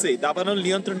ফ্রান্সে দাবানল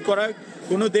নিয়ন্ত্রণ করা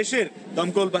কোনো দেশের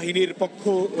দমকল বাহিনীর পক্ষ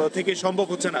থেকে সম্ভব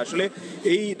হচ্ছে না। আসলে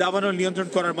এই দাবানল নিয়ন্ত্রণ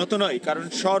করার মতো নয়, কারণ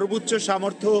সর্বোচ্চ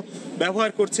সামর্থ্য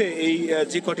ব্যবহার করছে এই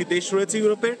যে কটি দেশ রয়েছে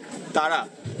ইউরোপের তারা।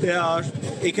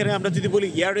 এখানে আমরা যদি বলি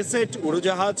এয়ার এসেট,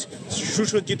 উড়োজাহাজ,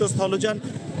 সুসজ্জিত স্থলযান,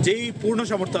 যেই পূর্ণ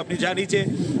সামর্থ্য, আপনি জানি যে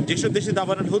যেসব দেশে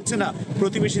দাবানল হচ্ছে না,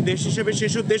 প্রতিবেশী দেশ হিসেবে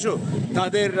সেসব দেশও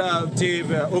তাদের যে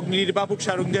অগ্নি নির্বাপক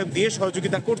সরঞ্জাম দিয়ে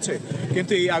সহযোগিতা করছে,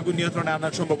 কিন্তু এই আগুন নিয়ন্ত্রণে আনা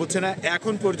সম্ভব হচ্ছে না।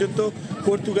 এখন পর্যন্ত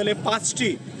পর্তুগালে 5টি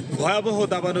ভয়াবহ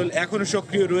দাবানল এখনো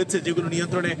সক্রিয় রয়েছে, যেগুলো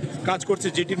নিয়ন্ত্রণে কাজ করছে,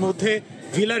 যেটির মধ্যে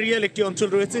ভিলারিয়াল একটি অঞ্চল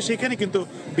রয়েছে, সেখানে কিন্তু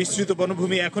বিস্তৃত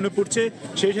বনভূমি এখনো পড়ছে।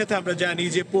 সেই সাথে আমরা জানি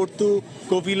যে পোর্তু,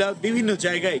 কোভিলা, বিভিন্ন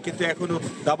জায়গায় কিন্তু এখনো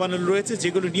দাবানল রয়েছে,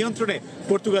 যেগুলো নিয়ন্ত্রণে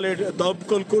পর্তুগালের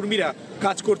দমকল কর্মীরা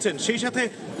কাজ করছেন। সেই সাথে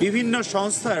বিভিন্ন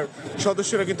সংস্থার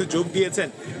সদস্যরা কিন্তু যোগ দিয়েছেন।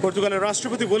 পর্তুগালের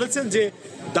রাষ্ট্রপতি বলেছেন যে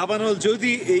দাবানল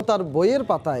যদি তার বইয়ের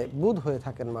পাতায় বুঁদ হয়ে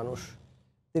থাকেন মানুষ,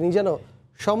 তিনি যেন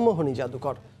সম্মোহনী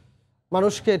জাদুকর।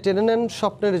 মানুষকে টেনে নেন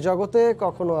স্বপ্নের জগতে,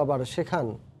 কখনো আবার শেখান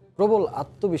প্রবল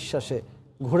আত্মবিশ্বাসে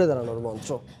ঘুরে দাঁড়ানোর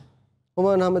মন্ত্র।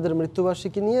 হুমায়ুন আহমেদের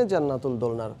মৃত্যুবার্ষিকী নিয়ে জান্নাতুল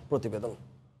দোলনার প্রতিবেদন।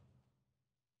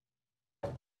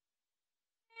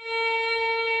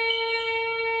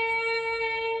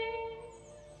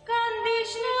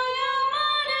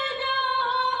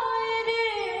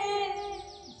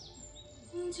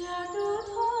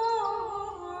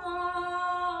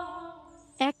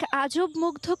 এক আজব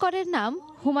মুগ্ধকরের নাম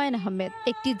হুমায়ুন আহমেদ।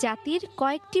 একটি জাতির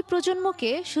কয়েকটি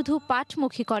প্রজন্মকে শুধু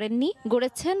পাঠমুখী করেননি,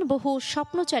 গড়েছেন বহু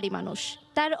স্বপ্নচারী মানুষ।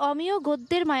 তার অমেয়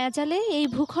গদ্যের মায়াজালে এই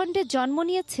ভূখণ্ডে জন্ম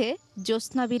নিয়েছে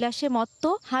জ্যোৎস্না বিলাসে মত্ত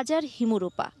হাজার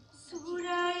হিমুরূপা।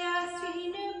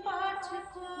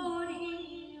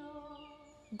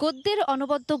 গদ্যের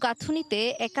অনবদ্য গাঁথুনিতে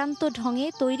একান্ত ঢঙে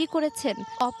তৈরি করেছেন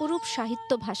অপরূপ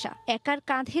সাহিত্য ভাষা। একার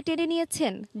কাঁধে টেনে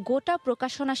নিয়েছেন গোটা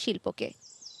প্রকাশনা শিল্পকে।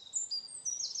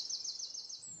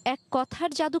 এক কথার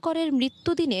জাদুকরের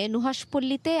মৃত্যুদিনে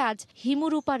নুহাশপল্লীতে আজ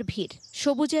হিমুরূপার ভিড়।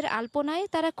 সবুজের আলপনায়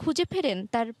তারা খুঁজে ফেরেন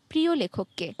তার প্রিয়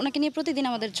লেখককে। ওনাকে নিয়ে প্রতিদিন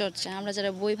আমাদের চর্চা। আমরা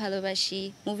যারা বই ভালোবাসি,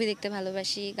 মুভি দেখতে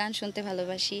ভালোবাসি, গান শুনতে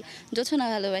ভালোবাসি, জোছনা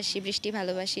ভালোবাসি, বৃষ্টি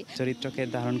ভালোবাসি, চরিত্রকে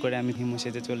ধারণ করে আমি হিমু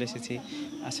সেজে চলে এসেছি।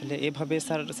 আসলে এভাবে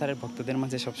স্যারের ভক্তদের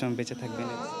মাঝে সবসময় বেঁচে থাকবেন।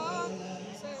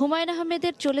 হুমায়ুন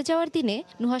আহমেদের চলে যাওয়ার দিনে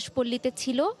নুহাশপল্লীতে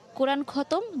ছিল কোরআন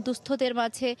খতম, দুস্থদের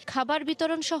মাঝে খাবার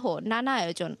বিতরণ সহ নানা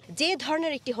আয়োজন। যে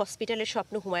ধরনের একটি হসপিটালের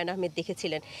স্বপ্ন হুমায়ুন আহমেদ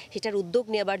দেখেছিলেন, সেটার উদ্যোগ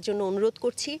নেওয়ার জন্য অনুরোধ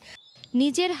করছি।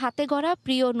 নিজের হাতে গড়া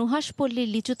প্রিয় নুহাশপল্লীর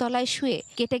লিচুতলায় শুয়ে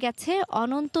কেটে গেছে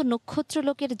অনন্ত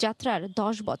নক্ষত্রলোকের যাত্রার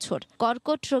 10 বছর।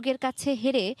 কর্কট রোগের কাছে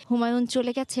হেরে হুমায়ুন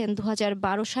চলে গেছেন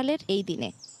 2012 সালের এই দিনে।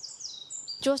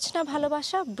 জ্যোৎস্না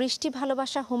ভালোবাসা, বৃষ্টি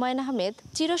ভালোবাসা হুমায়ুন আহমেদ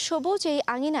চিরসবুজ এই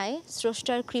আঙিনায়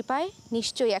স্রষ্টার কৃপায়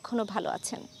নিশ্চয়ই এখনো ভালো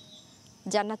আছেন।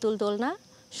 জান্নাতুল দোলনা,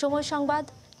 সময় সংবাদ,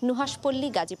 নুহাসপল্লী,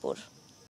 গাজীপুর।